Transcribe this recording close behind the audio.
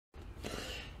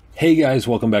Hey guys,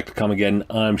 welcome back to Comicgeddon.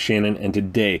 I'm Shannon, and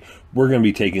today we're going to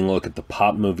be taking a look at the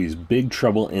Pop movies Big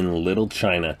Trouble in Little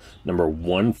China, number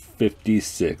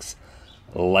 156,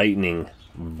 Lightning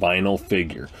vinyl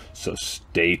figure. So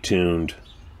stay tuned.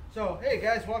 So, hey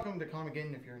guys, welcome to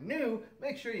Comicgeddon. If you're new,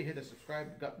 make sure you hit the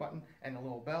subscribe button and the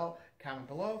little bell. Comment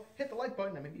below, hit the like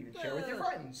button, and maybe even share with your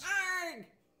friends.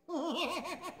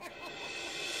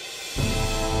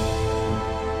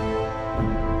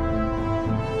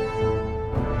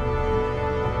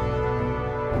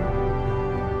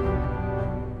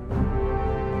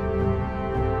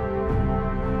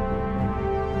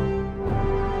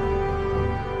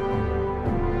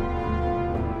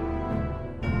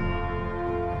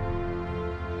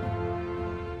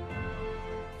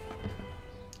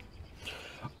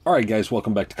 Alright guys,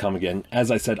 welcome back to Comicgeddon.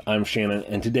 As I said, I'm Shannon,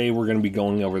 and today we're going to be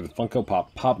going over the Funko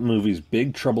Pop movies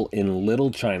Big Trouble in Little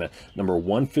China, number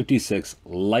 156,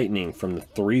 Lightning from the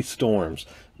Three Storms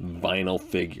vinyl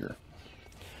figure.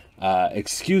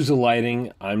 Excuse the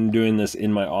lighting, I'm doing this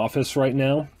in my office right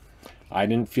now. I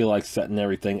didn't feel like setting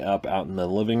everything up out in the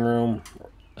living room,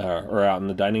 or out in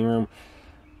the dining room,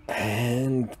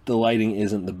 and the lighting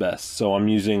isn't the best, so I'm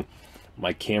using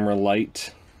my camera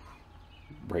light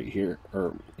right here,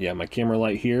 my camera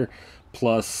light here,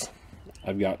 plus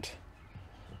I've got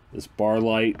this bar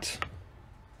light,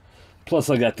 plus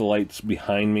I got the lights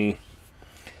behind me.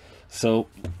 So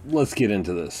let's get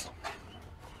into this.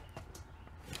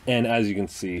 And as you can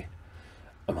see,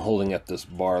 I'm holding up this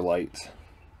bar light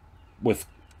with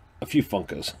a few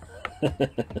Funkos.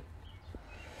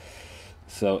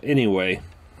 So anyway,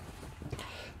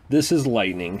 this is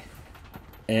Lightning,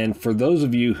 and for those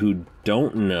of you who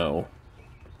don't know,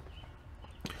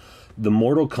 the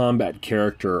Mortal Kombat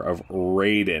character of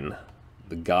Raiden,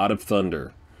 the God of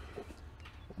Thunder,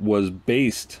 was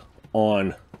based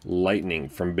on Lightning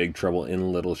from Big Trouble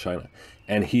in Little China.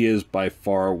 And he is by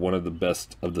far one of the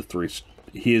best of the three.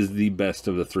 He is the best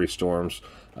of the three storms.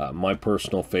 My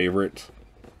personal favorite.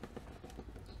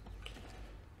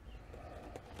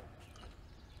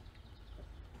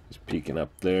 He's peeking up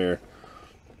there.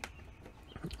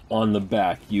 On the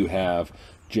back, you have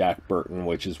Jack Burton,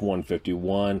 which is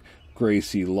 151.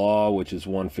 Gracie Law, which is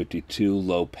 152,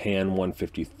 Lopan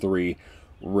 153,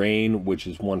 Rain, which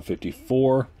is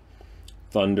 154,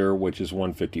 Thunder, which is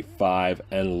 155,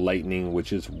 and Lightning,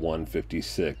 which is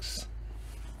 156.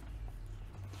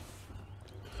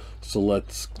 So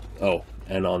let's,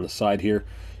 and on the side here,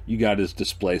 you got his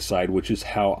display side, which is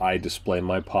how I display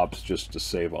my pops just to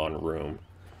save on room.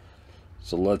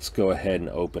 So let's go ahead and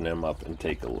open him up and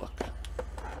take a look.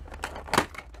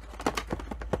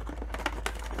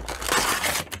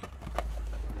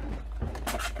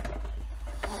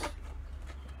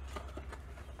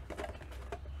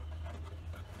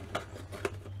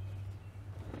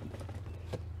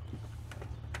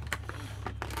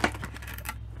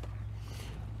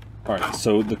 Alright,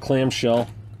 so the clamshell,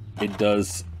 it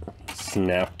does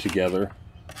snap together.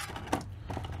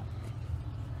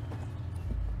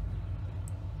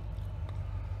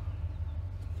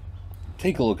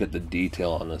 Take a look at the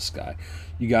detail on this guy.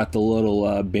 You got the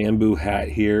little bamboo hat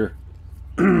here,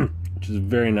 which is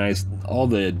very nice. All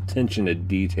the attention to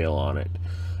detail on it.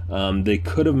 They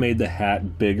could have made the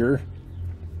hat bigger,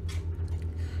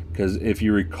 because if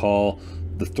you recall,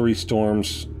 the Three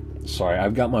Storms... Sorry,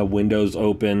 I've got my windows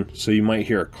open, so you might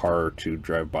hear a car or two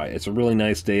drive by. It's a really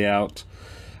nice day out.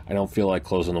 I don't feel like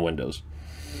closing the windows.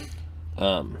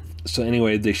 So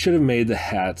anyway, they should have made the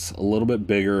hats a little bit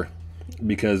bigger,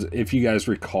 because if you guys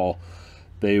recall,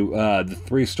 the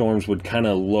Three Storms would kind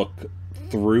of look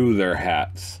through their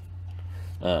hats,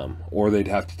 or they'd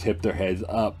have to tip their heads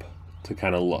up to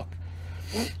kind of look.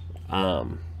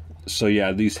 So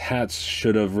yeah, these hats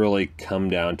should have really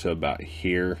come down to about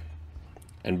here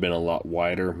and been a lot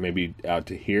wider, maybe out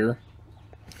to here,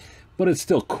 but it's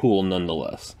still cool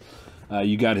nonetheless.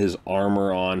 You got his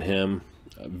armor on him,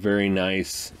 very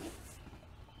nice.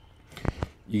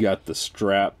 You got the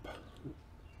strap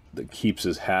that keeps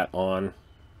his hat on,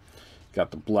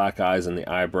 got the black eyes and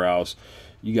the eyebrows.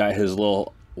 You got his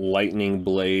little lightning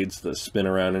blades that spin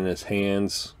around in his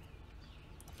hands.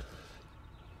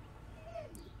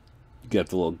 You got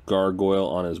the little gargoyle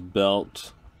on his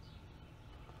belt,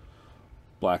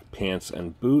 black pants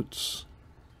and boots,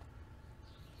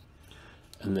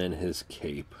 and then his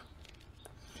cape.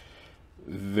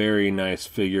 Very nice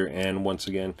figure, and once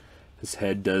again, his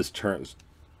head does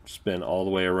spin all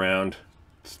the way around.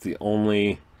 It's the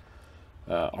only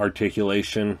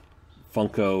articulation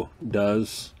Funko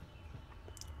does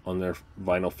on their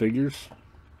vinyl figures.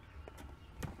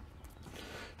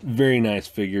 Very nice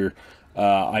figure.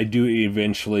 I do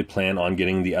eventually plan on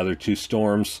getting the other two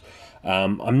Storms.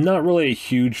 I'm not really a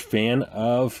huge fan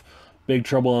of Big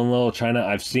Trouble in Little China.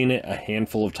 I've seen it a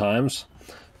handful of times,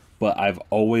 but I've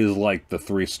always liked the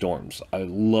three Storms. I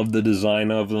love the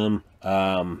design of them.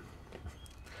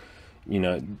 You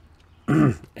know,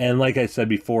 and like I said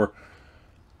before,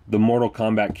 the Mortal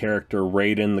Kombat character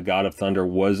Raiden, the God of Thunder,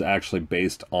 was actually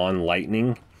based on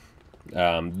lightning.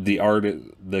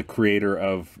 The creator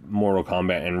of Mortal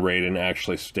Kombat and Raiden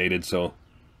actually stated so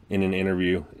in an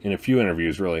interview, in a few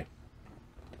interviews, really.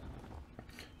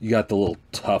 You got the little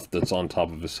tuft that's on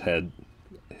top of his head,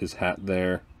 his hat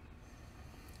there.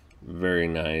 Very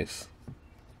nice.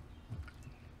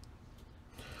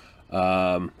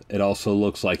 It also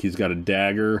looks like he's got a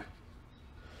dagger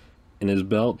in his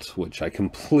belt, which I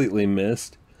completely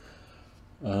missed.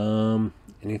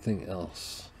 Anything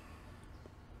else?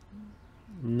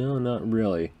 No, not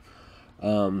really.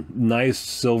 Nice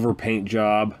silver paint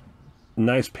job.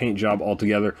 Nice paint job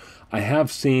altogether. I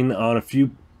have seen on a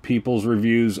few people's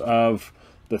reviews of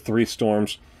the three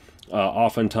Storms,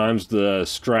 oftentimes the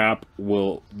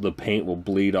the paint will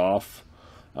bleed off.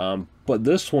 But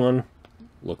this one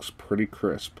looks pretty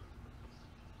crisp.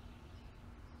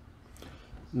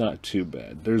 Not too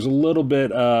bad. There's a little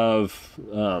bit of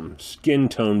skin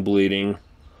tone bleeding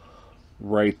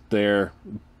right there,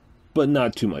 but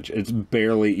not too much. It's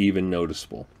barely even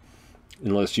noticeable,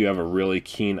 unless you have a really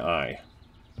keen eye.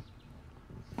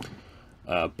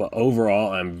 But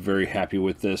overall, I'm very happy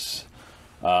with this.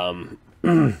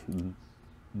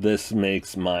 This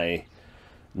makes my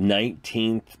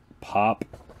 19th Pop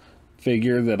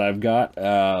figure that I've got.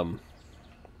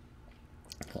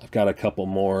 I've got a couple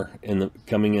more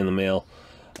coming in the mail.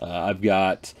 I've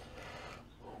got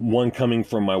one coming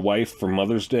from my wife for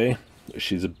Mother's Day.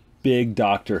 She's a big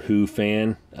Doctor Who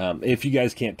fan. If you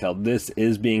guys can't tell, this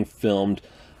is being filmed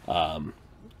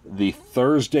the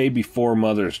Thursday before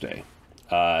Mother's Day.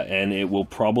 And it will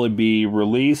probably be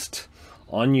released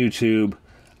on YouTube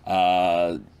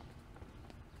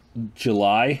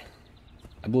July,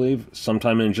 I believe,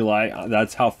 sometime in July.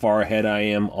 That's how far ahead I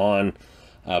am on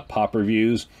Pop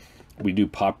reviews. We do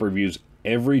Pop reviews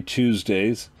every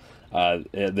Tuesdays.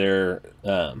 They're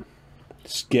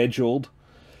scheduled,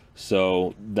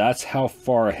 so that's how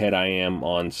far ahead I am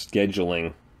on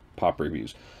scheduling Pop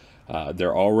reviews.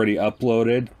 They're already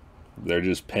uploaded. They're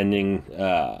just pending.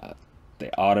 They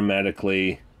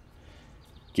automatically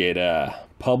get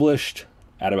published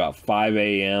at about 5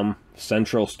 a.m.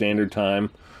 Central Standard Time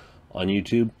on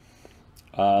YouTube.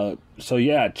 So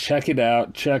yeah, check it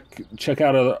out. Check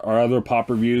out our other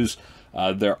Pop reviews.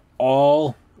 They're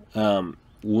all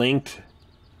linked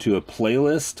to a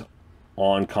playlist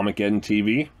on Comicgeddon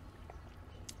TV.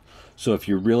 So if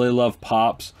you really love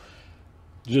Pops,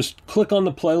 just click on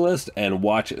the playlist and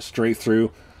watch it straight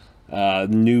through.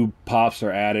 New Pops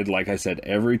are added, like I said,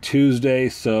 every Tuesday.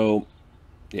 So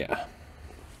yeah.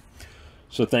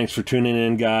 So thanks for tuning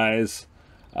in, guys.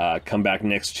 Come back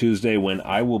next Tuesday when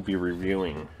I will be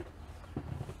reviewing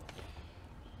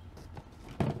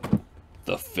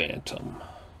The Phantom.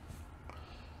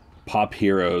 Pop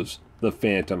Heroes, The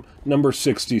Phantom, number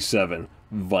 67,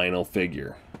 vinyl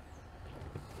figure.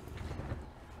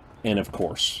 And of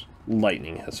course,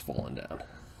 lightning has fallen down.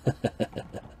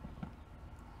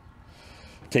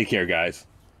 Take care, guys.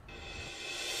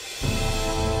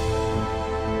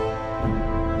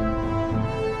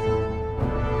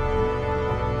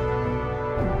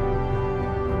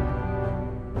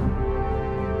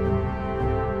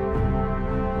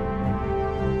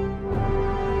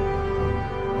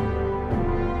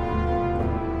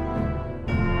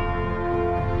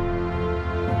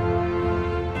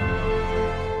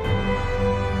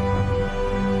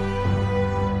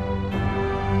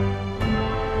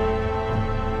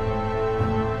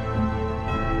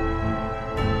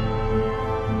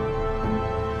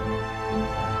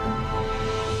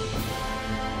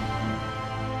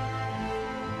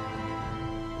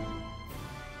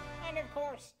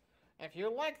 If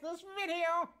you like this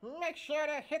video, make sure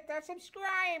to hit that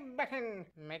subscribe button.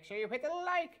 Make sure you hit the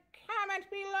like, comment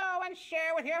below, and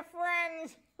share with your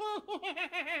friends.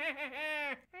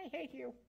 I hate you.